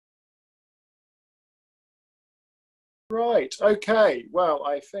Right, okay. Well,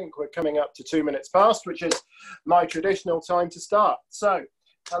 I think we're coming up to 2 minutes past, which is my traditional time to start. So,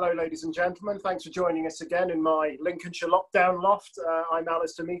 hello, ladies and gentlemen. Thanks for joining us again in my Lincolnshire lockdown loft. I'm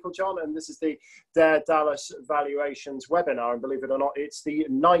Alastair Meiklejon, and this is the Doerr Dallas Valuations webinar. And believe it or not, it's the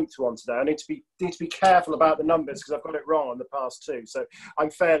 9th one today. I need to be careful about the numbers because I've got it wrong on the past two. So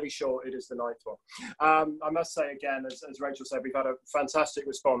I'm fairly sure it is the 9th one. I must say again, as Rachel said, we've had a fantastic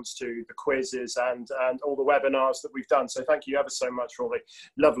response to the quizzes and all the webinars that we've done. So thank you ever so much for all the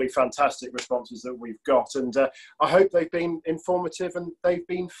lovely, fantastic responses that we've got. And I hope they've been informative and they've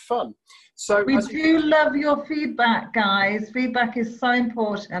been fun. So we do love your feedback, guys. Feedback is so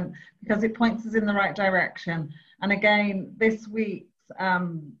important because it points us in the right direction. And again, this week's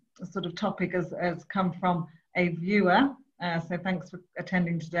sort of topic has come from a viewer, so thanks for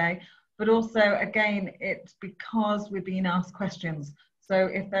attending today. But also, again, it's because we're being asked questions. So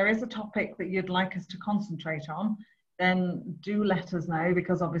if there is a topic that you'd like us to concentrate on, then do let us know,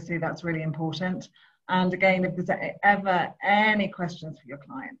 because obviously that's really important. And again, if there's ever any questions for your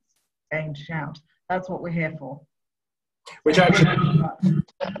clients, again, shout. That's what we're here for. Which actually,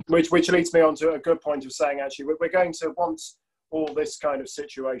 which leads me on to a good point of saying, actually, we're going to, once all this kind of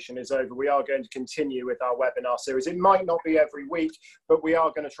situation is over, we are going to continue with our webinar series. It might not be every week, but we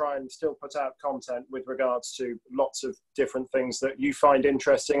are going to try and still put out content with regards to lots of different things that you find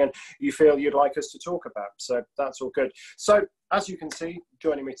interesting and you feel you'd like us to talk about. So that's all good. So as you can see,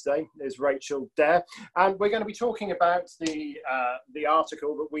 joining me today is Rachel Doerr, and we're going to be talking about the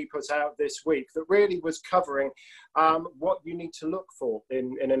article that we put out this week that really was covering what you need to look for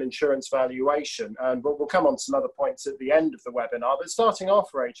in an insurance valuation. And we'll come on to some other points at the end of the webinar. But starting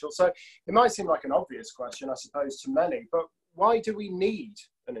off, Rachel, so it might seem like an obvious question, I suppose, to many, but why do we need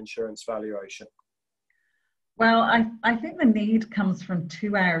an insurance valuation? Well, I think the need comes from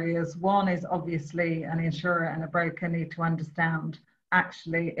two areas. One is obviously an insurer and a broker need to understand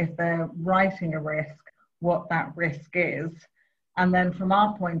actually if they're writing a risk, what that risk is. And then from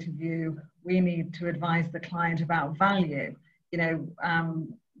our point of view, we need to advise the client about value. You know,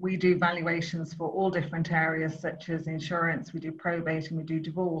 we do valuations for all different areas such as insurance, we do probate and we do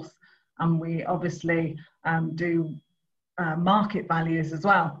divorce. And we obviously do market values as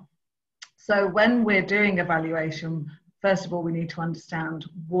well. So when we're doing a valuation, first of all, we need to understand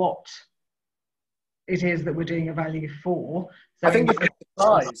what it is that we're doing a value for. So I think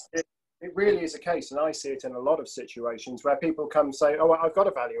it really is a case, and I see it in a lot of situations where people come and say, oh, well, I've got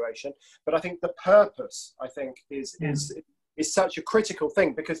a valuation, but I think the purpose, I think, is such a critical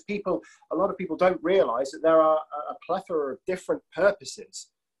thing, because a lot of people don't realise that there are a plethora of different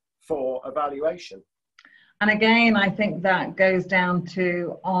purposes for a valuation. And again, I think that goes down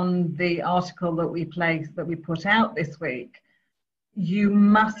to, on the article that we put out this week, you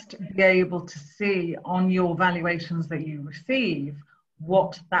must be able to see on your valuations that you receive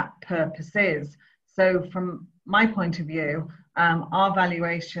what that purpose is. So from my point of view, our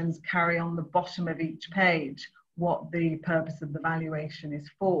valuations carry on the bottom of each page what the purpose of the valuation is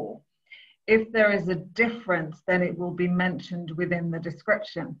for. If there is a difference, then it will be mentioned within the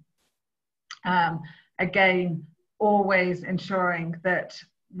description. Again, always ensuring that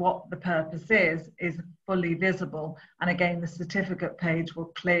what the purpose is fully visible. And again, the certificate page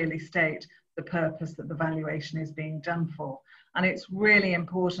will clearly state the purpose that the valuation is being done for. And it's really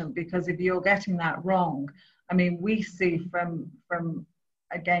important, because if you're getting that wrong, I mean, we see from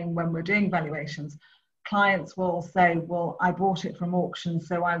again, when we're doing valuations, clients will say, well, I bought it from auction,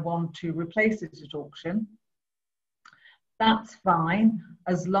 so I want to replace it at auction. That's fine,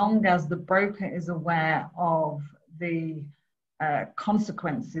 as long as the broker is aware of the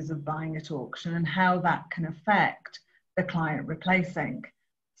consequences of buying at auction and how that can affect the client replacing.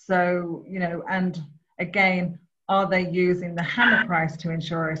 So, you know, and again, are they using the hammer price to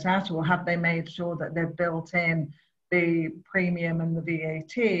insure it out, or have they made sure that they've built in the premium and the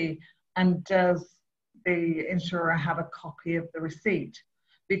VAT? And does the insurer have a copy of the receipt?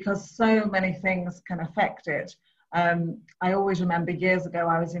 Because so many things can affect it. I always remember years ago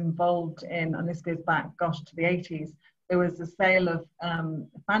I was involved in, and this goes back, gosh, to the 80s, there was a sale of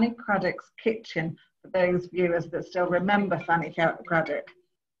Fanny Craddock's kitchen, for those viewers that still remember Fanny Craddock.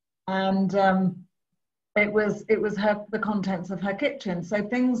 And it was the contents of her kitchen. So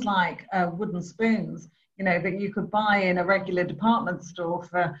things like wooden spoons, you know, that you could buy in a regular department store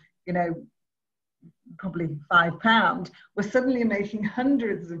for, you know, probably £5, were suddenly making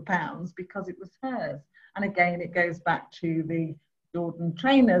hundreds of pounds because it was hers. And again, it goes back to the Jordan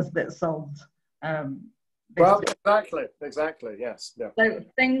trainers that sold. Well, exactly, yes. Yeah. So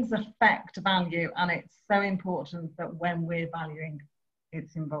things affect value, and it's so important that when we're valuing,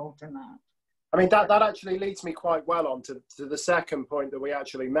 it's involved in that. I mean, that actually leads me quite well on to the second point that we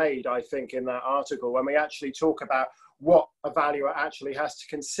actually made, I think, in that article, when we actually talk about what a valuer actually has to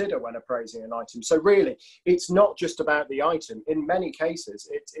consider when appraising an item. So really, it's not just about the item. In many cases,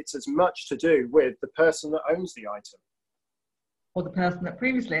 it's as much to do with the person that owns the item. Or the person that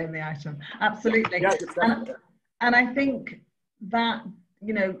previously owned the item. Absolutely. Yeah, and I think that,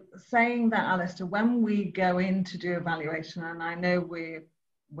 you know, saying that, Alastair, when we go in to do a valuation, and I know we're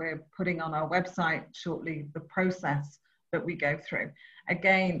putting on our website shortly the process that we go through.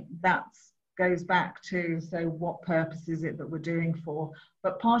 Again, that goes back to, so what purpose is it that we're doing for?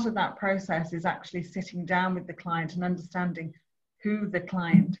 But part of that process is actually sitting down with the client and understanding who the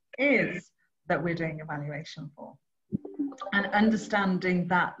client is that we're doing a valuation for, and understanding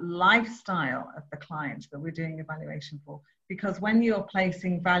that lifestyle of the client that we're doing a valuation for. Because when you're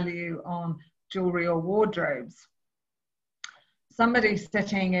placing value on jewelry or wardrobes, somebody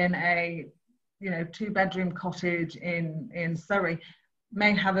sitting in a, you know, 2-bedroom cottage in Surrey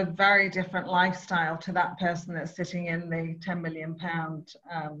may have a very different lifestyle to that person that's sitting in the £10 million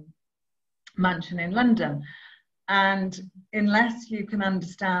mansion in London. And unless you can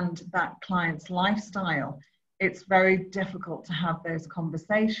understand that client's lifestyle, it's very difficult to have those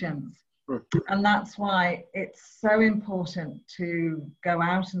conversations. And that's why it's so important to go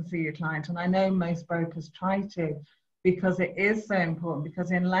out and see your client. And I know most brokers try to, because it is so important,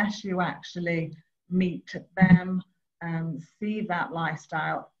 because unless you actually meet them, see that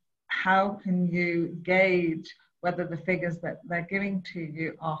lifestyle, how can you gauge whether the figures that they're giving to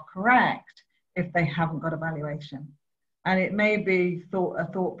you are correct if they haven't got a valuation? And it may be a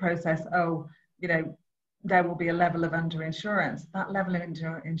thought process, oh, you know, there will be a level of underinsurance. That level of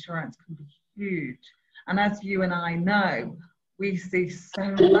underinsurance can be huge. And as you and I know, we see so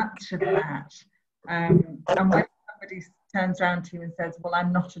much of that. And when somebody turns around to you and says, well,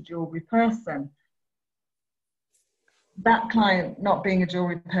 I'm not a jewellery person, that client not being a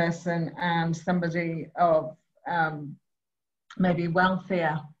jewellery person and somebody of maybe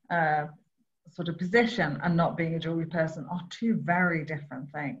wealthier sort of position and not being a jewellery person are two very different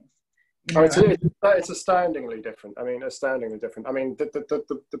things. You know, it's astoundingly different. I mean, astoundingly different. I mean,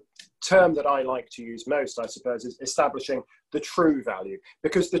 the term that I like to use most, I suppose, is establishing the true value,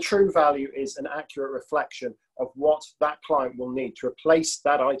 because the true value is an accurate reflection of what that client will need to replace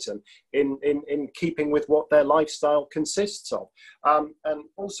that item in keeping with what their lifestyle consists of. And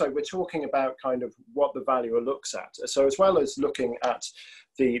also, we're talking about kind of what the valuer looks at. So as well as looking at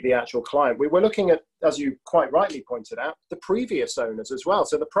the actual client, we were looking at, as you quite rightly pointed out, the previous owners as well.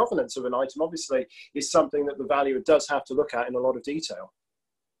 So the provenance of an item obviously is something that the valuer does have to look at in a lot of detail.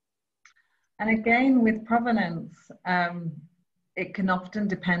 And again, with provenance, it can often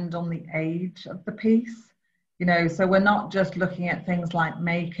depend on the age of the piece. You know, so we're not just looking at things like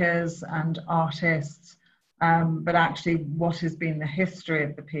makers and artists, but actually what has been the history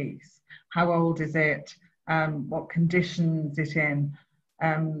of the piece. How old is it? What condition is it in?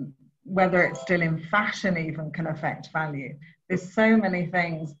 Whether it's still in fashion even can affect value. There's so many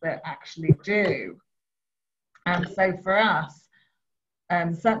things that actually do. And so for us,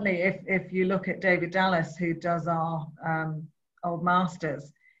 certainly if you look at David Dallas, who does our Old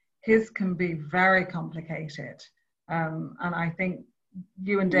Masters, his can be very complicated. And I think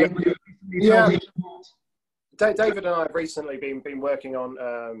you and David David and I have recently been working on,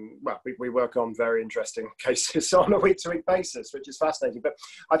 we work on very interesting cases on a week-to-week basis, which is fascinating. But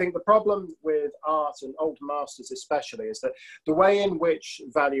I think the problem with art and old masters especially is that the way in which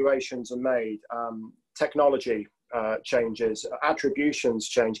valuations are made, technology changes, attributions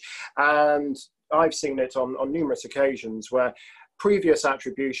change. And I've seen it on numerous occasions where previous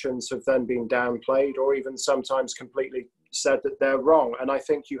attributions have then been downplayed or even sometimes completely said that they're wrong. And I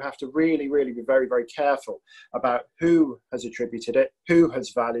think you have to really, really be very, very careful about who has attributed it, who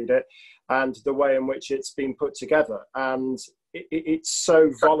has valued it, and the way in which it's been put together. And it's so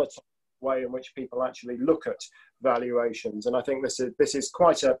volatile the way in which people actually look at valuations. And I think this is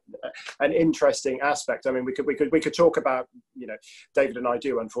quite an interesting aspect. I mean, we could talk about, you know, David and I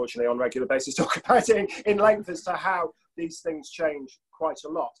do unfortunately on a regular basis talk about it in length as to how these things change quite a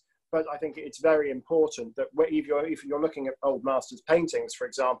lot. But I think it's very important that if you're looking at old masters paintings, for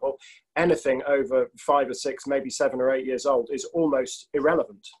example, anything over 5 or 6, maybe 7 or 8 years old is almost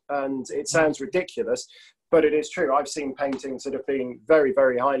irrelevant. And it sounds ridiculous, but it is true. I've seen paintings that have been very,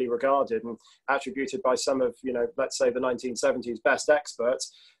 very highly regarded and attributed by some of, you know, let's say the 1970s best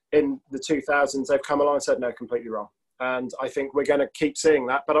experts. In the 2000s, they've come along and said, no, completely wrong. And I think we're going to keep seeing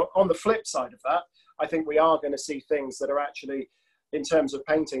that. But on the flip side of that, I think we are going to see things that are actually in terms of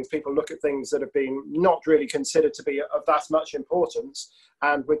paintings, people look at things that have been not really considered to be of that much importance.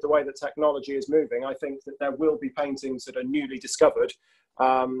 And with the way that technology is moving, I think that there will be paintings that are newly discovered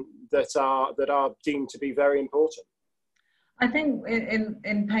that are deemed to be very important. I think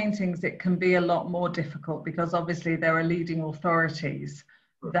in paintings it can be a lot more difficult because obviously there are leading authorities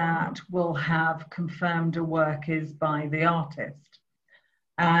that will have confirmed a work is by the artist.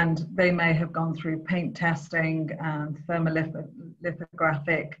 And they may have gone through paint testing and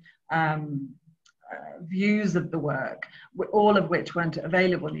thermolithographic views of the work, all of which weren't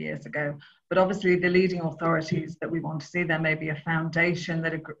available years ago. But obviously the leading authorities that we want to see, there may be a foundation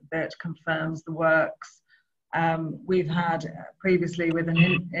that confirms the works. We've had previously with an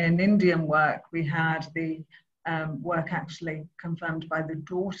Indian work, we had the work actually confirmed by the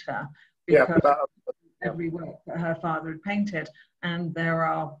daughter because every work that her father had painted, and there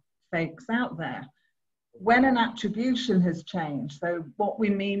are fakes out there. When an attribution has changed, so what we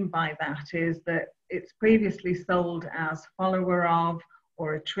mean by that is that it's previously sold as follower of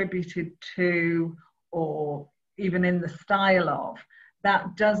or attributed to or even in the style of,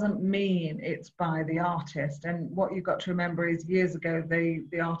 that doesn't mean it's by the artist. And what you've got to remember is years ago,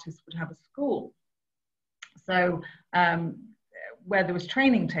 the artist would have a school. So where there was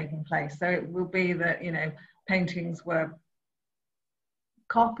training taking place. So it will be that, you know, paintings were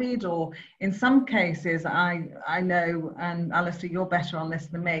copied, or in some cases, I know, and Alastair, you're better on this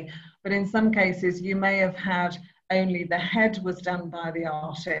than me, but in some cases you may have had only the head was done by the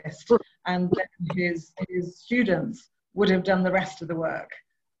artist and then his students would have done the rest of the work.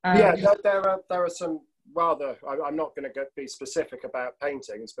 Yeah, there are some rather, I'm not going to be specific about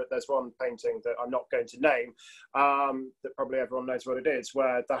paintings, but there's one painting that I'm not going to name that probably everyone knows what it is,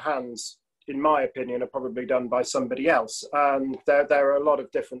 where the hands, in my opinion, are probably done by somebody else. And there are a lot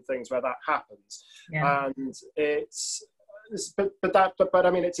of different things where that happens. Yeah. And but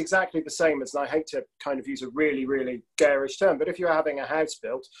I mean, it's exactly the same as, and I hate to kind of use a really, really garish term, but if you're having a house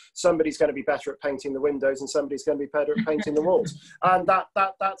built, somebody's going to be better at painting the windows and somebody's going to be better at painting the walls. And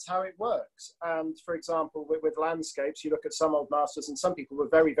that's how it works. And for example, with landscapes, you look at some old masters and some people were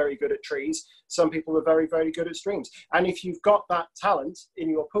very, very good at trees. Some people were very, very good at streams. And if you've got that talent in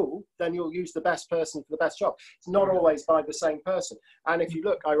your pool, then you'll use the best person for the best job. It's not always by the same person. And if you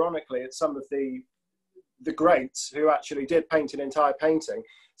look, ironically, at some of the greats who actually did paint an entire painting,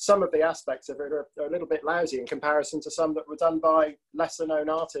 some of the aspects of it are a little bit lousy in comparison to some that were done by lesser known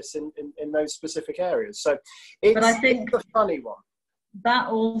artists in those specific areas. So but I think it's a funny one. That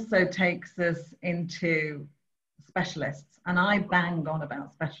also takes us into specialists, and I bang on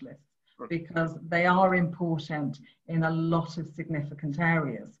about specialists because they are important in a lot of significant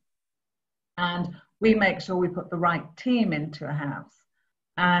areas. And we make sure we put the right team into a house.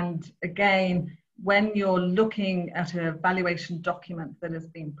 And again, when you're looking at a valuation document that has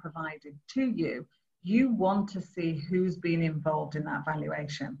been provided to you, you want to see who's been involved in that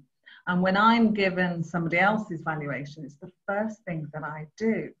valuation. And when I'm given somebody else's valuation, it's the first thing that I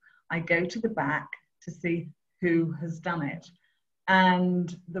do. I go to the back to see who has done it.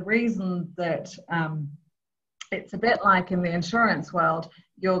 And the reason that it's a bit like in the insurance world,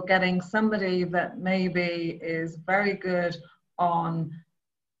 you're getting somebody that maybe is very good on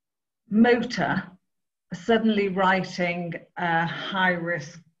motor, suddenly writing a high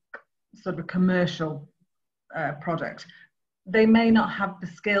risk sort of commercial product. They may not have the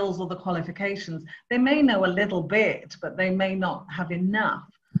skills or the qualifications. They may know a little bit, but they may not have enough.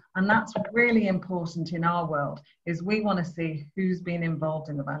 And that's really important in our world, is we want to see who's been involved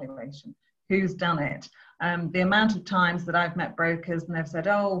in the valuation, who's done it. The amount of times that I've met brokers and they've said,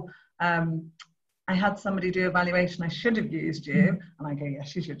 oh, I had somebody do a valuation, I should have used you. And I go,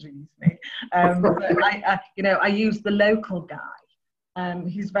 yes, you should have used me. But I used the local guy.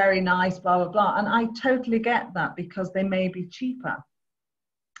 He's very nice, blah, blah, blah. And I totally get that because they may be cheaper.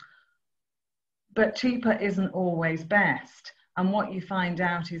 But cheaper isn't always best. And what you find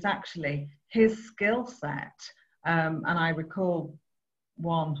out is actually his skill set. And I recall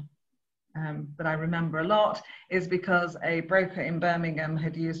one that I remember a lot, is because a broker in Birmingham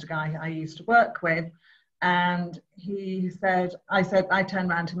had used a guy I used to work with, and I turned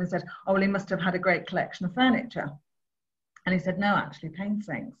around to him and said, oh, well, he must have had a great collection of furniture. And he said, no, actually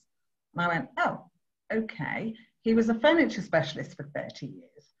paintings. And I went, oh, okay. He was a furniture specialist for 30 years.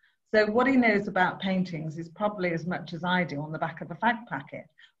 So what he knows about paintings is probably as much as I do on the back of a fag packet.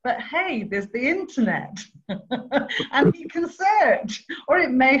 But hey, there's the internet and he can search, or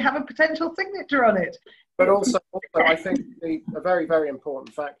it may have a potential signature on it. But also I think a very, very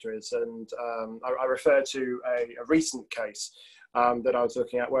important factor is, and I refer to a recent case that I was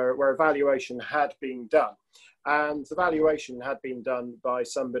looking at where a valuation had been done. And the valuation had been done by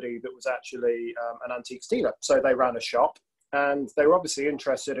somebody that was actually an antiques dealer. So they ran a shop, and they were obviously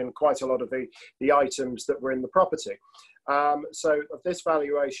interested in quite a lot of the items that were in the property. So this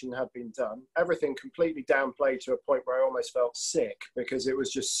valuation had been done, everything completely downplayed to a point where I almost felt sick because it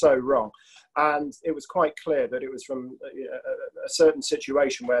was just so wrong. And it was quite clear that it was from a certain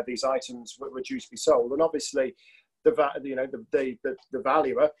situation where these items were due to be sold. And obviously, the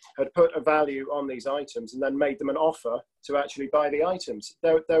valuer had put a value on these items and then made them an offer to actually buy the items.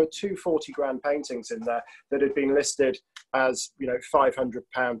 There were two 40 grand paintings in there that had been listed as,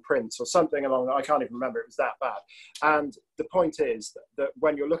 £500 prints or something along that. I can't even remember, it was that bad. And the point is that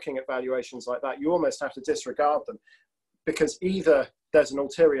when you're looking at valuations like that, you almost have to disregard them, because either there's an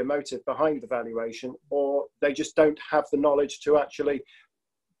ulterior motive behind the valuation, or they just don't have the knowledge to actually,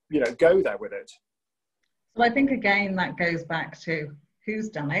 go there with it. So I think, again, that goes back to who's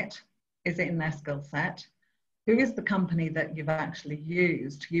done it. Is it in their skill set? Who is the company that you've actually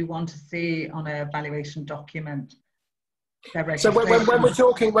used? You want to see on a valuation document their registration.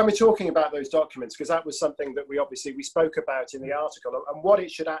 So when we're talking about those documents, because that was something that we spoke about in the article, and what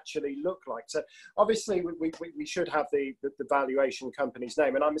it should actually look like. So obviously we should have the valuation company's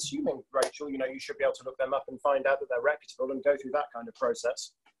name, and I'm assuming, Rachel, you should be able to look them up and find out that they're reputable and go through that kind of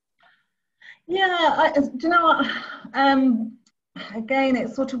process. Yeah, do you know what? Again,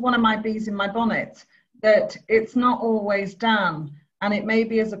 it's sort of one of my bees in my bonnet, that it's not always done. And it may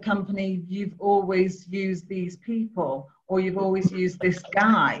be, as a company, you've always used these people, or you've always used this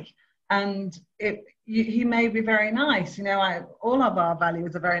guy. And he may be very nice. All of our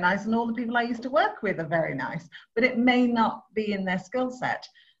valuers are very nice, and all the people I used to work with are very nice, but it may not be in their skill set.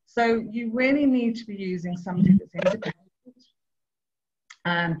 So you really need to be using somebody that's independent.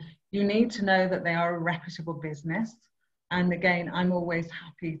 And you need to know that they are a reputable business. And again, I'm always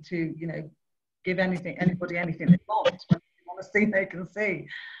happy to, give anybody anything they want. If they want to see, they can see.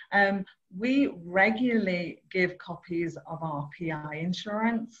 We regularly give copies of our PI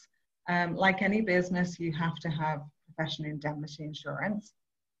insurance. Like any business, you have to have professional indemnity insurance.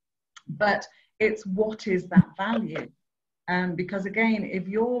 But it's what is that value? Because again, if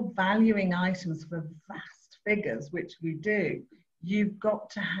you're valuing items for vast figures, which we do, you've got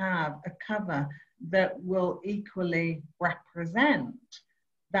to have a cover that will equally represent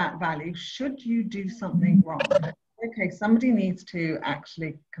that value should you do something wrong. Okay, somebody needs to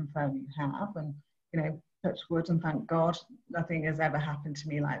actually confirm you have, and touch wood and thank God nothing has ever happened to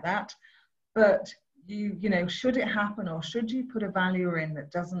me like that. But should it happen, or should you put a valuer in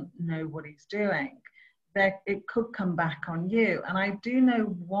that doesn't know what he's doing, it could come back on you. And I do know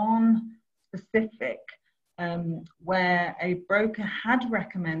one specific where a broker had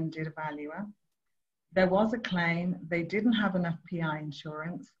recommended a valuer. There was a claim, they didn't have enough PI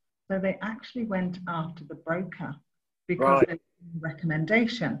insurance, so they actually went after the broker because of the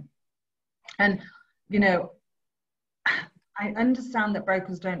recommendation. And, I understand that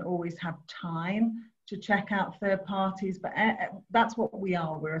brokers don't always have time to check out third parties, but that's what we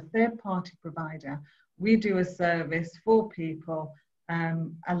are. We're a third party provider. We do a service for people,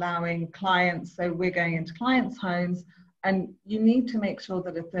 allowing clients, so we're going into clients' homes, and you need to make sure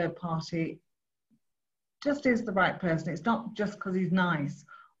that a third party just is the right person. It's not just because he's nice,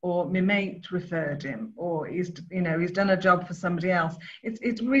 or my mate referred him, or he's done a job for somebody else.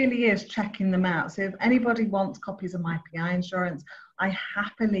 It really is checking them out. So if anybody wants copies of my PI insurance, I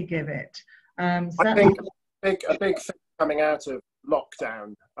happily give it. I think a big thing coming out of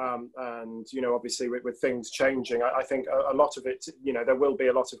lockdown, and obviously with things changing, I think a lot of it, there will be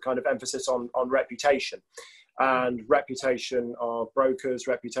a lot of kind of emphasis on reputation, and reputation of brokers,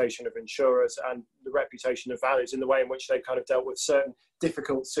 reputation of insurers, and the reputation of values in the way in which they kind of dealt with certain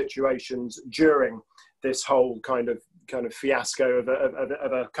difficult situations during this whole kind of fiasco of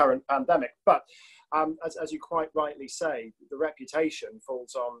a current pandemic. But as you quite rightly say, the reputation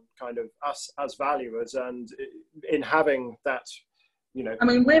falls on kind of us as valuers, and in having that, I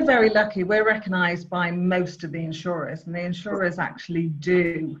mean, we're very lucky. We're recognised by most of the insurers, and the insurers actually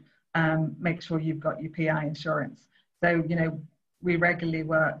do make sure you've got your PI insurance. So, we regularly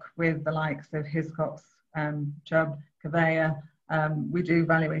work with the likes of Hiscox, Chubb, Cavea. We do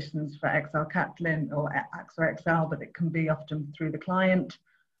valuations for XL Catlin or AXA XL, but it can be often through the client.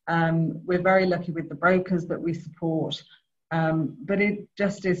 We're very lucky with the brokers that we support, but it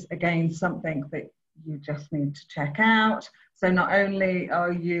just is, again, something that you just need to check out. So not only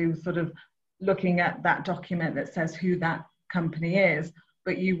are you sort of looking at that document that says who that company is,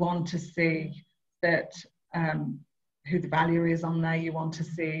 but you want to see that who the valuer is on there. You want to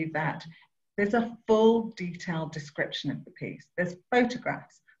see that There's a full detailed description of the piece. There's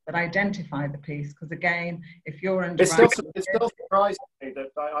photographs that identify the piece, because again, if you're underwriting... It still surprises me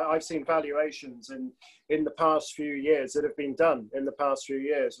that I've seen valuations in the past few years that have been done in the past few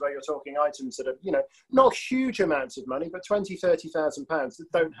years, where you're talking items that are, you know, not huge amounts of money, but 20, 30,000 pounds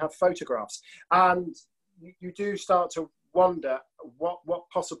that don't have photographs. And you do start to wonder what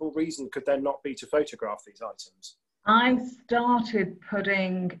possible reason could there not be to photograph these items? I started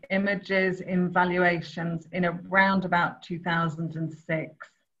putting images in valuations in around about 2006.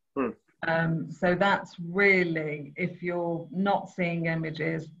 So that's really, if you're not seeing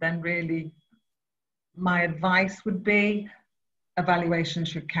images, then really my advice would be a valuation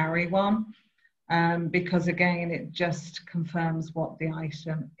should carry one, because again, it just confirms what the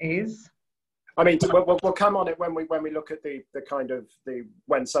item is. I mean, we'll come on it when we look at the kind of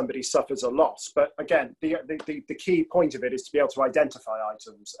when somebody suffers a loss. But again, the key point of it is to be able to identify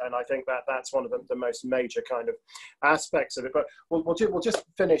items, and I think that's one of the most major kind of aspects of it. But we'll just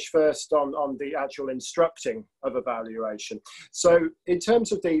finish first on the actual instructing of a valuation. So in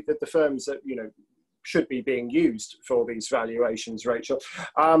terms of the firms that, you know, should be being used for these valuations, Rachel,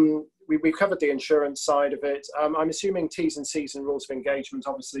 we covered the insurance side of it. I'm assuming T's and C's and rules of engagement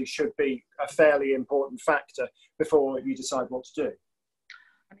obviously should be a fairly important factor before you decide what to do.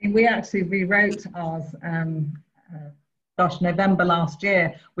 I mean, we actually rewrote ours, November last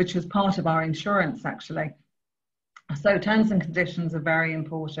year, which was part of our insurance actually. So terms and conditions are very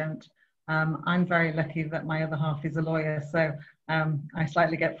important. I'm very lucky that my other half is a lawyer, so I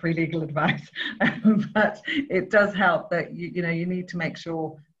slightly get free legal advice, but it does help that you know, you need to make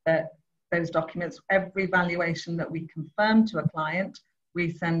sure that those documents, every valuation that we confirm to a client,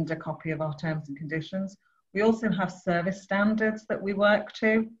 we send a copy of our terms and conditions. We also have service standards that we work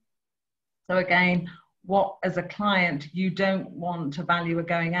to. So again, what as a client, you don't want a valuer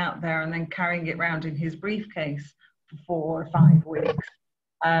going out there and then carrying it around in his briefcase for 4 or 5 weeks.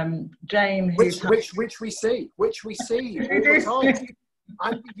 Jane, which we see all the time.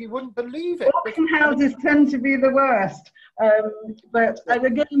 You wouldn't believe it. Auction houses tend to be the worst, but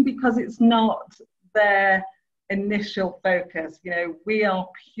again, because it's not their initial focus. You know, we are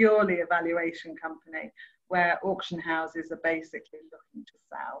purely a valuation company, where auction houses are basically looking to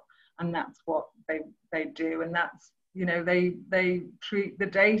sell, and that's what they do, and that's, you know, they treat the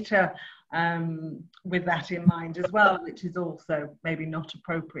data with that in mind as well, which is also maybe not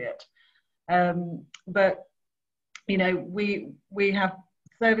appropriate. But you know, we have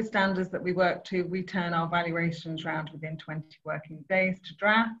service standards that we work to. We turn our valuations around within 20 working days to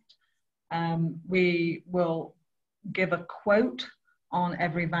draft. We will give a quote on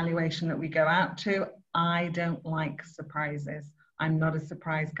every valuation that we go out to. I don't like surprises. I'm not a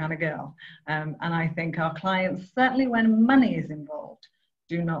surprise kind of girl. And I think our clients, certainly when money is involved,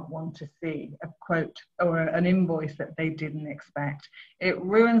 do not want to see a quote or an invoice that they didn't expect. It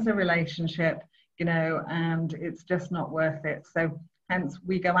ruins a relationship, you know, and it's just not worth it. So hence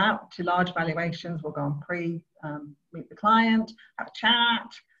we go out to large valuations. We'll go on meet the client, have a chat,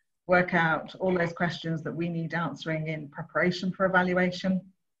 work out all those questions that we need answering in preparation for evaluation.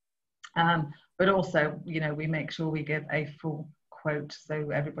 But also, you know, we make sure we give a full quote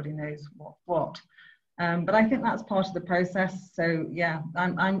so everybody knows what. But I think that's part of the process. So yeah,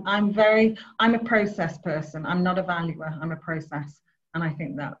 I'm a process person. I'm not a valuer. I'm a process, and I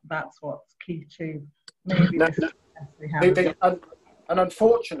think that's what's key to maybe now, the success we have. An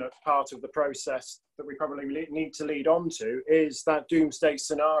unfortunate part of the process that we probably need to lead on to is that doomsday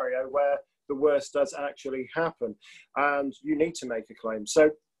scenario where the worst does actually happen, and you need to make a claim. So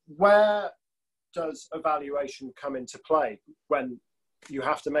where does a valuation come into play when you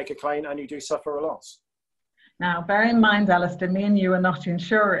have to make a claim and you do suffer a loss? Now, bear in mind, Alastair, me and you are not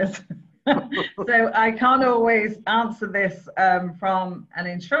insurers. So I can't always answer this from an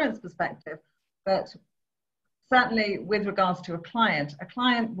insurance perspective, but certainly with regards to a client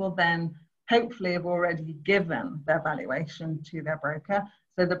will then hopefully have already given their valuation to their broker.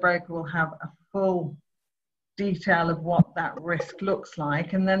 So the broker will have a full detail of what that risk looks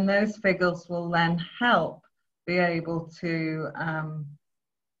like. And then those figures will then help be able to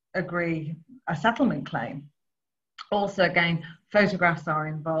agree a settlement claim. Also, again, photographs are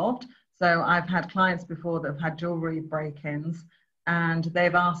involved. So I've had clients before that have had jewellery break-ins, and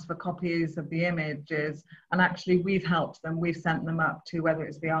they've asked for copies of the images, and actually we've helped them. We've sent them up to whether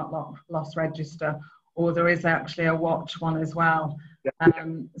it's the art loss register, or there is actually a watch one as well. Yeah.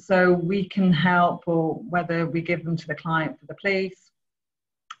 So we can help, or whether we give them to the client for the police.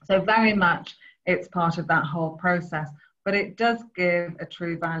 So very much it's part of that whole process, but it does give a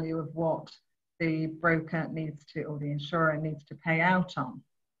true value of what the broker needs to, or the insurer needs to pay out on.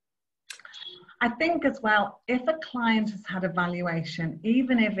 I think as well, if a client has had a valuation,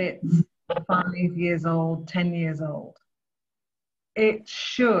 even if it's 5 years old, 10 years old, it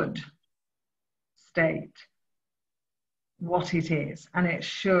should state what it is, and it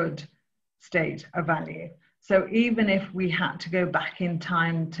should state a value. So even if we had to go back in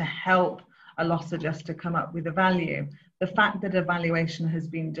time to help a loss adjuster come up with a value, the fact that a valuation has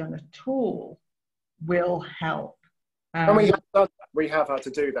been done at all will help. And we have done that. We have had to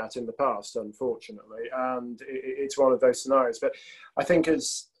do that in the past, unfortunately, and it's one of those scenarios. But I think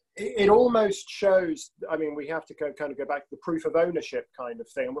it almost shows, I mean, we have to kind of go back to the proof of ownership kind of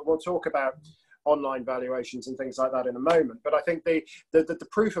thing. We'll talk about online valuations and things like that in a moment. But I think the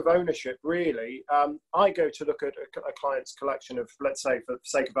proof of ownership really, I go to look at a client's collection of, let's say, for the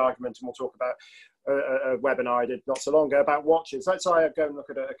sake of argument, and we'll talk about a webinar I did not so long ago about watches. Let's say I go and look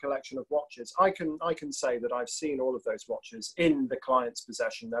at a collection of watches. I can say that I've seen all of those watches in the client's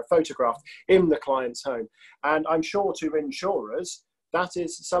possession. They're photographed in the client's home. And I'm sure to insurers, that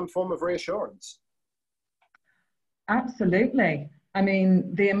is some form of reassurance. Absolutely. I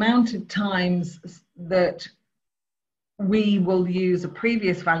mean, the amount of times that we will use a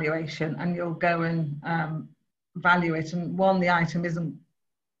previous valuation and you'll go and value it, and the item isn't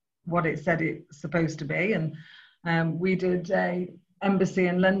what it said it's supposed to be. And we did a embassy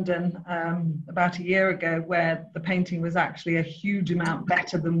in London about a year ago where the painting was actually a huge amount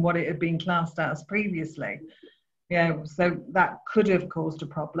better than what it had been classed as previously. Yeah, so that could have caused a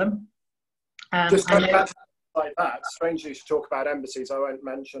problem. Just like that, strangely to talk about embassies, I won't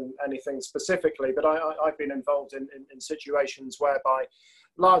mention anything specifically, but I've been involved in situations whereby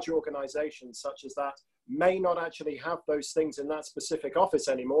large organisations such as that may not actually have those things in that specific office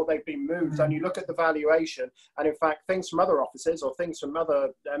anymore. They've been moved, and you look at the valuation, and in fact things from other offices or things from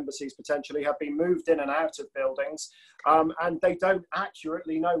other embassies potentially have been moved in and out of buildings, and they don't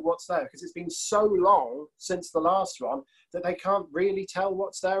accurately know what's there because it's been so long since the last one that they can't really tell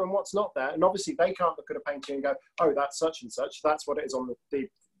what's there and what's not there. And obviously they can't look at a painting and go, oh, that's such and such, that's what it is on the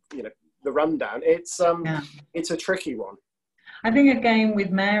rundown. It's a tricky one. I think again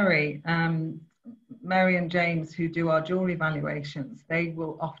with Mary and James, who do our jewellery valuations, they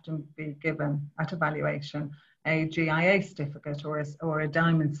will often be given at a valuation a GIA certificate or a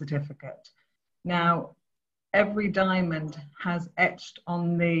diamond certificate. Now, every diamond has etched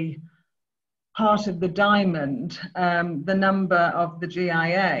on the part of the diamond the number of the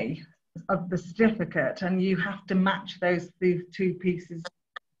GIA of the certificate, and you have to match these two pieces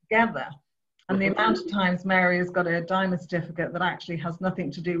together. And the amount of times Mary has got a diamond certificate that actually has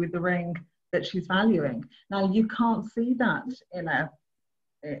nothing to do with the ring that she's valuing. Now, you can't see that in a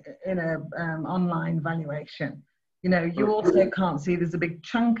online valuation. You know, you also can't see there's a big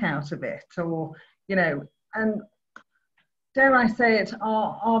chunk out of it, or, you know, and dare I say it,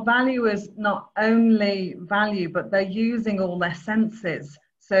 our valuers not only value, but they're using all their senses.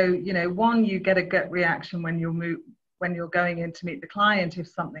 So, you know, one, you get a gut reaction when you're going in to meet the client if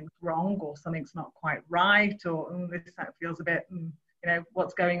something's wrong or something's not quite right, or this feels a bit, you know,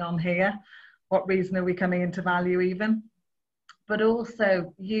 what's going on here? What reason are we coming into value even? But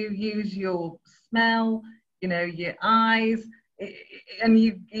also you use your smell, you know, your eyes, and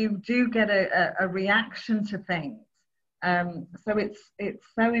you do get a reaction to things. So it's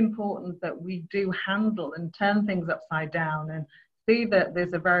so important that we do handle and turn things upside down and see that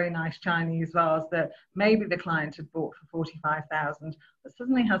there's a very nice Chinese vase that maybe the client had bought for 45,000, but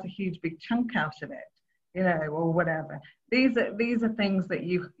suddenly has a huge big chunk out of it, you know, or whatever. These are things that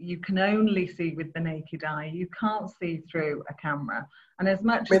you can only see with the naked eye. You can't see through a camera. And as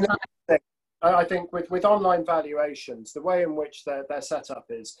much as I think with online valuations, the way in which they're set up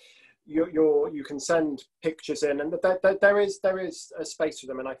is you can send pictures in, and there is a space for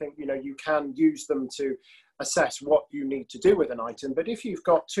them, and I think, you know, you can use them to assess what you need to do with an item. But if you've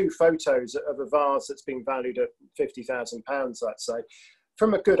got two photos of a vase that's being valued at £50,000, let's say,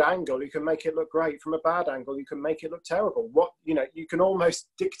 from a good angle, you can make it look great. From a bad angle, you can make it look terrible. You can almost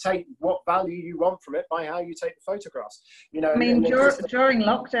dictate what value you want from it by how you take the photographs. You know, I mean, during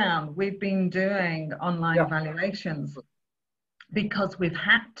lockdown, we've been doing online valuations because we've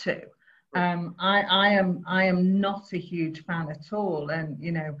had to. I am not a huge fan at all, and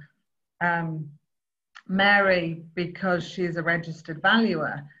you know, Mary, because she's a registered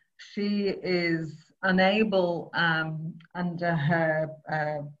valuer, she is unable under her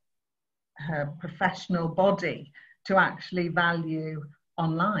professional body to actually value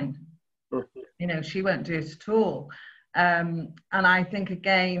online. You know, she won't do it at all. And I think,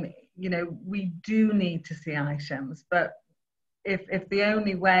 again, you know, we do need to see items, but if the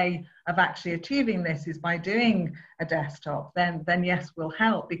only way of actually achieving this is by doing a desktop, then yes, we'll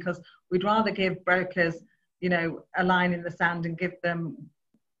help, because we'd rather give brokers, you know, a line in the sand and give them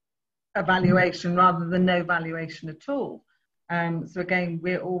a valuation rather than no valuation at all. So again,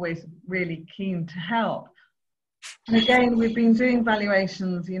 we're always really keen to help. And again, we've been doing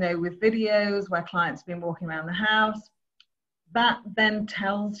valuations, you know, with videos where clients have been walking around the house. That then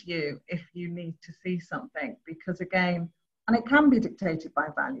tells you if you need to see something, because again, and it can be dictated by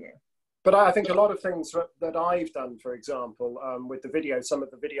value. But I think a lot of things that I've done, for example, with the video, some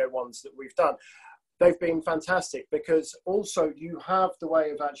of the video ones that we've done, they've been fantastic, because also you have the way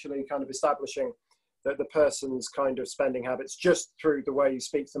of actually kind of establishing that the person's kind of spending habits just through the way you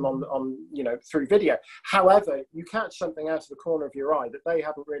speak to them on you know, through video. However, you catch something out of the corner of your eye that they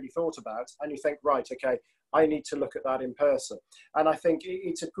haven't really thought about, and you think, right, okay, I need to look at that in person. And I think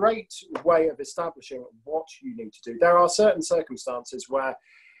it's a great way of establishing what you need to do. There are certain circumstances where,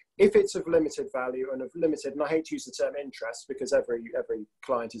 if it's of limited value and of limited, and I hate to use the term interest because every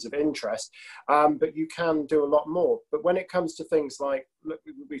client is of interest, but you can do a lot more. But when it comes to things like, look,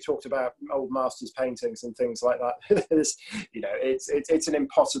 we talked about old masters paintings and things like that, you know, it's an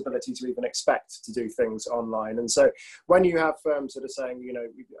impossibility to even expect to do things online. And so when you have firms that are saying, you know,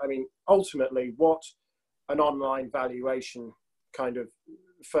 I mean, ultimately what an online valuation kind of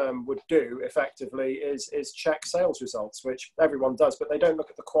firm would do effectively is check sales results, which everyone does, but they don't look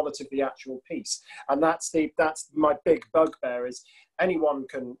at the quality of the actual piece. And that's my big bugbear, is anyone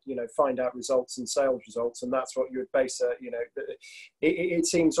can, you know, find out results and sales results, and that's what you would base a, you know, it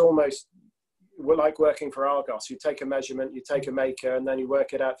seems almost like working for Argos. You take a measurement, you take a maker, and then you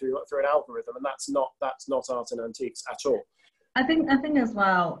work it out through an algorithm, and that's not art and antiques at all. I think as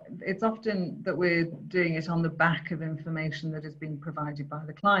well, it's often that we're doing it on the back of information that has been provided by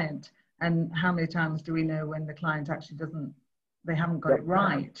the client. And how many times do we know when the client actually they haven't got it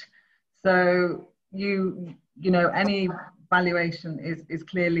right? So you know, any valuation is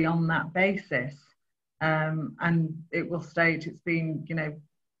clearly on that basis, and it will state it's been, you know,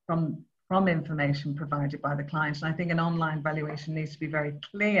 from information provided by the client. And I think an online valuation needs to be very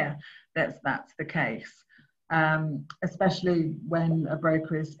clear that that's the case. Especially when a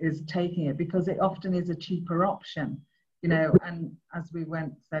broker is taking it, because it often is a cheaper option, you know, and as we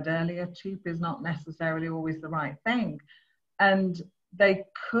said earlier, cheap is not necessarily always the right thing, and they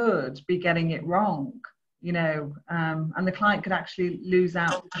could be getting it wrong, you know, and the client could actually lose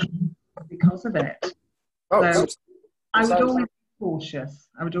out because of it. So I would always be cautious.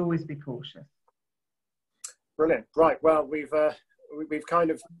 I would always be cautious. Brilliant. Right. Well, we've kind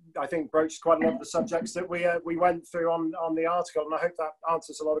of, I think, broached quite a lot of the subjects that we went through on the article, and I hope that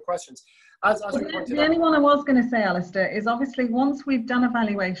answers a lot of questions. As we pointed out, the only one I was going to say, Alastair, is obviously once we've done a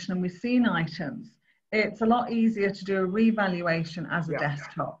valuation and we've seen items, it's a lot easier to do a revaluation as a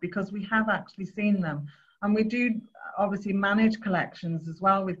desktop, because we have actually seen them. And we do obviously manage collections as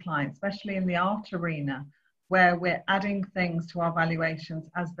well with clients, especially in the art arena, where we're adding things to our valuations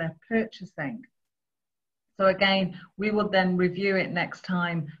as they're purchasing. So again, we will then review it next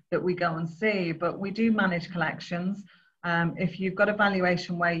time that we go and see, but we do manage collections. If you've got a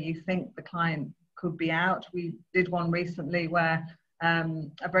valuation where you think the client could be out, we did one recently where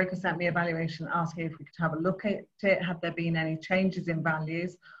a broker sent me a valuation asking if we could have a look at it, had there been any changes in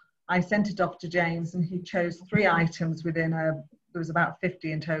values. I sent it off to James, and he chose 3 items within there was about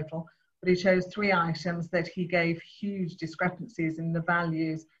 50 in total, but he chose 3 items that he gave huge discrepancies in the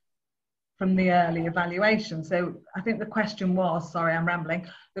values from the early evaluation. So I think the question was, sorry, I'm rambling.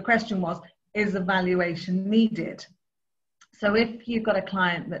 The question was, is a valuation needed? So if you've got a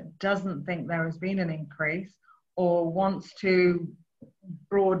client that doesn't think there has been an increase, or wants to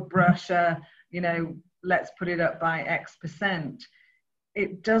broad brush, you know, let's put it up by X%,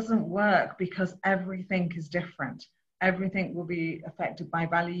 it doesn't work, because everything is different. Everything will be affected by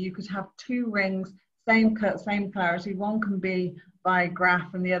value. You could have 2 rings, same cut, same clarity. One can be by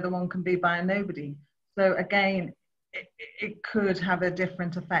graph and the other one can be by a nobody. So again, it could have a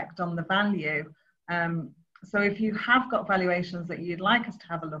different effect on the value. So if you have got valuations that you'd like us to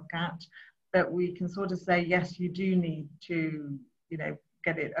have a look at, that we can sort of say, yes, you do need to, you know,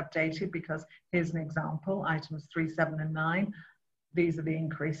 get it updated, because here's an example, items 3, 7 and 9. These are the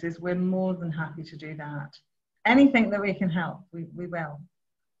increases. We're more than happy to do that. Anything that we can help, we will.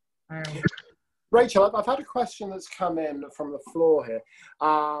 Rachel, I've had a question that's come in from the floor here,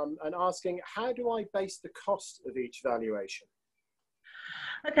 and asking, how do I base the cost of each valuation?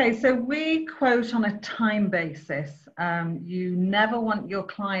 Okay, so we quote on a time basis. You never want your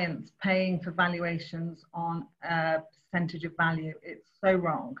clients paying for valuations on a percentage of value. It's so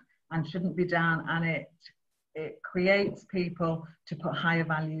wrong and shouldn't be done, and it it creates people to put higher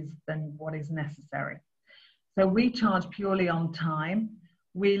values than what is necessary. So we charge purely on time.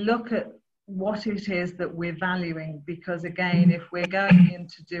 We look at what it is that we're valuing, because again, if we're going in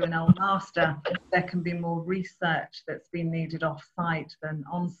to do an old master, there can be more research that's been needed off-site than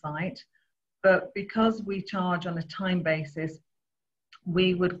on-site. But because we charge on a time basis,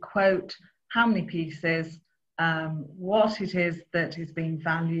 we would quote how many pieces, what it is that is being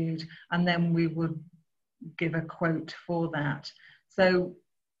valued, and then we would give a quote for that. So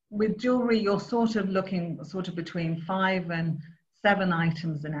with jewellery, you're sort of looking between 5 and 7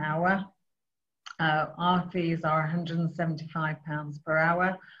 items an hour. Our fees are £175 per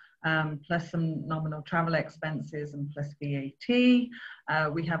hour, plus some nominal travel expenses and plus VAT.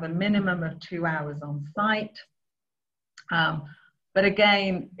 We have a minimum of 2 hours on site. But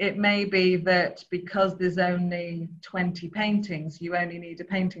again, it may be that because there's only 20 paintings, you only need a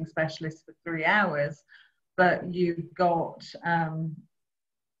painting specialist for 3 hours, but you've got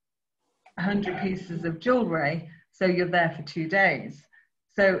 100 pieces of jewellery, so you're there for 2 days.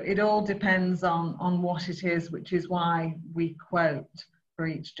 So it all depends on what it is, which is why we quote for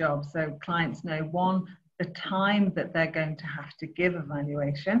each job. So clients know, one, the time that they're going to have to give a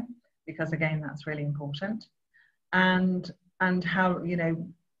valuation, because again, that's really important, and how, you know,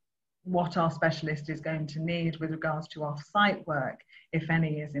 what our specialist is going to need with regards to off-site work, if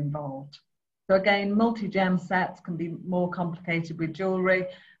any is involved. So again, multi-gem sets can be more complicated with jewellery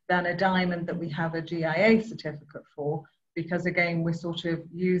than a diamond that we have a GIA certificate for, because again, we're sort of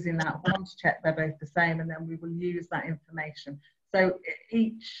using that one to check they're both the same, and then we will use that information. So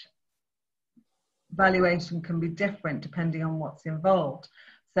each valuation can be different depending on what's involved.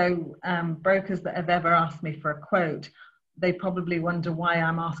 So brokers that have ever asked me for a quote, they probably wonder why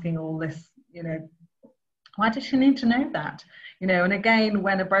I'm asking all this, you know, why does she need to know that? You know, and again,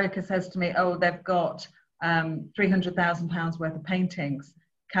 when a broker says to me, oh, they've got £300,000 worth of paintings,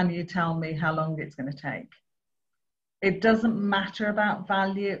 can you tell me how long it's going to take? It doesn't matter about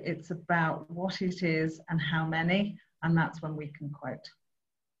value, it's about what it is and how many, and that's when we can quote.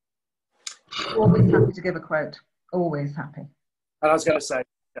 Always happy to give a quote, always happy. And I was going to say,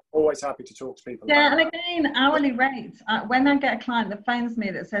 always happy to talk to people. Yeah, and again, hourly rates. When I get a client that phones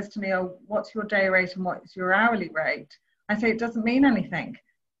me that says to me, oh, what's your day rate and what's your hourly rate? I say, it doesn't mean anything.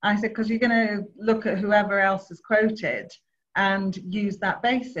 I said, because you're going to look at whoever else has quoted and use that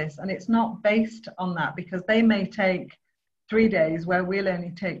basis. And it's not based on that, because they may take 3 days where we'll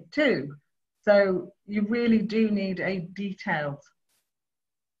only take 2. So you really do need a detailed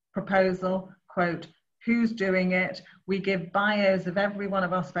proposal, quote, who's doing it. We give bios of every one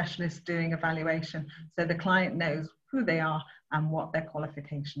of our specialists doing evaluation, so the client knows who they are and what their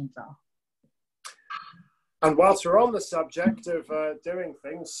qualifications are. And whilst we're on the subject of doing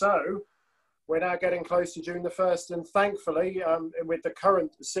things, so we're now getting close to June the 1st, and thankfully, with the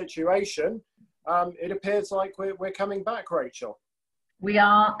current situation, it appears like we're coming back, Rachel. We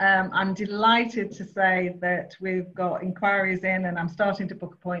are. I'm delighted to say that we've got inquiries in, and I'm starting to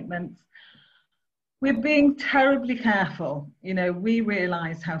book appointments. We're being terribly careful. You know, we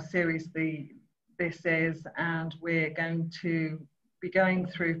realise how serious this is, and we're going to be going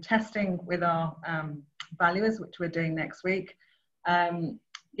through testing with our valuers, which we're doing next week.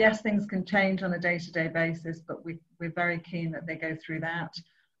 Yes, things can change on a day-to-day basis, but we're very keen that they go through that.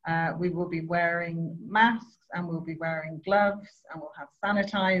 We will be wearing masks, and we'll be wearing gloves, and we'll have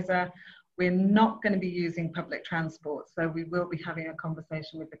sanitizer. We're not going to be using public transport, so we will be having a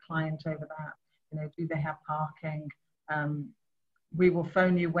conversation with the client over that. You know, do they have parking? We will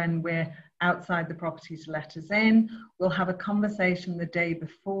phone you when we're outside the property to let us in. We'll have a conversation the day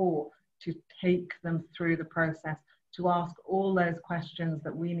before to take them through the process, to ask all those questions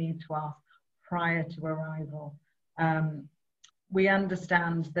that we need to ask prior to arrival. We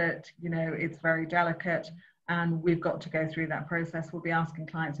understand that, you know, it's very delicate, and we've got to go through that process. We'll be asking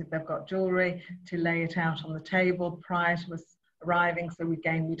clients if they've got jewellery to lay it out on the table prior to us arriving, so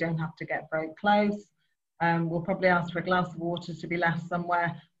again, we don't have to get very close. We'll probably ask for a glass of water to be left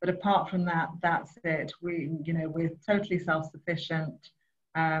somewhere, but apart from that, that's it. We're totally self-sufficient,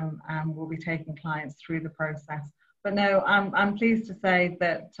 and we'll be taking clients through the process. But no, I'm pleased to say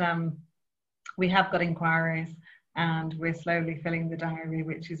that we have got inquiries, and we're slowly filling the diary,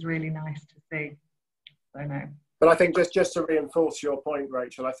 which is really nice to see. So no. But I think just to reinforce your point,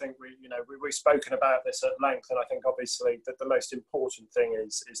 Rachel, I think we've spoken about this at length, and I think obviously that the most important thing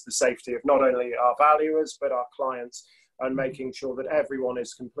is the safety of not only our valuers but our clients, and making sure that everyone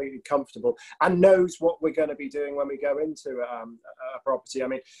is completely comfortable and knows what we're going to be doing when we go into a property. I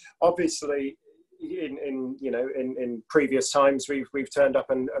mean, obviously, in previous times, we've turned up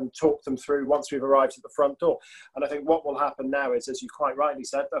and talked them through once we've arrived at the front door. And I think what will happen now is, as you quite rightly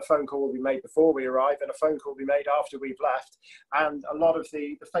said, a phone call will be made before we arrive and a phone call will be made after we've left. And a lot of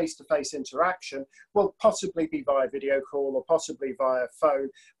the face-to-face interaction will possibly be via video call or possibly via phone,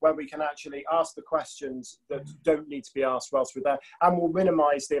 where we can actually ask the questions that don't need to be asked whilst we're there, and will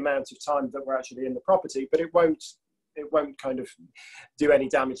minimise the amount of time that we're actually in the property, but it won't kind of do any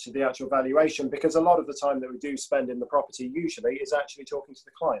damage to the actual valuation, because a lot of the time that we do spend in the property usually is actually talking to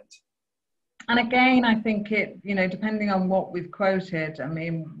the client. And again, I think it, depending on what we've quoted, I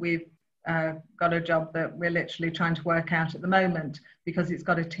mean, we've got a job that we're literally trying to work out at the moment, because it's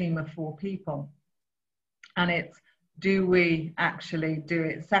got a team of 4 people. And it's, do we actually do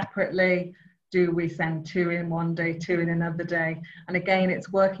it separately? Do we send 2 in one day, 2 in another day? And again,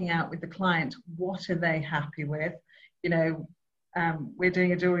 it's working out with the client, what are they happy with? We're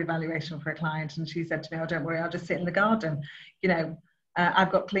doing a jewelry valuation for a client, and she said to me, oh, don't worry, I'll just sit in the garden.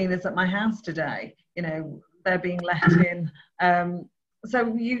 I've got cleaners at my house today, they're being let in. So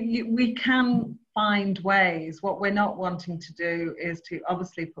we can find ways. What we're not wanting to do is to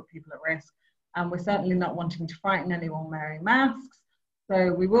obviously put people at risk, and we're certainly not wanting to frighten anyone wearing masks.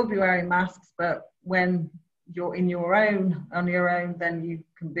 So we will be wearing masks, but when you're on your own, then you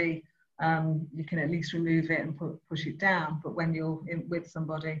can be, you can at least remove it and push it down. But when you're with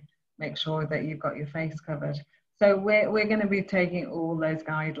somebody, make sure that you've got your face covered. So we're going to be taking all those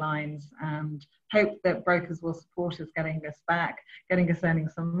guidelines and hope that brokers will support us getting us back, getting us earning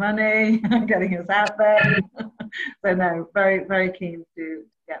some money, getting us out there. So no, very, very keen to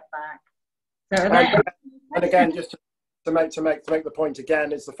get back. So and again, just to make the point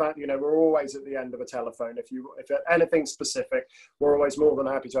again, is the fact, we're always at the end of a telephone. If anything specific, we're always more than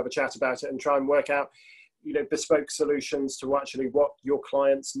happy to have a chat about it and try and work out, bespoke solutions to actually what your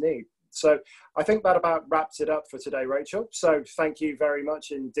clients need. So I think that about wraps it up for today, Rachel. So thank you very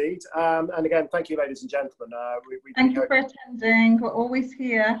much indeed. And again, thank you, ladies and gentlemen. Thank you for attending. We're always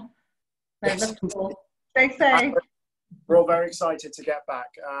here. Yes. Stay safe. We're all very excited to get back,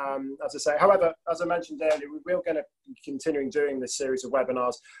 as I say. However, as I mentioned earlier, we're going to be continuing doing this series of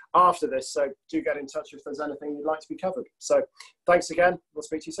webinars after this, so do get in touch if there's anything you'd like to be covered. So thanks again. We'll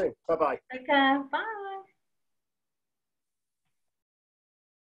speak to you soon. Bye-bye. Take care. Bye.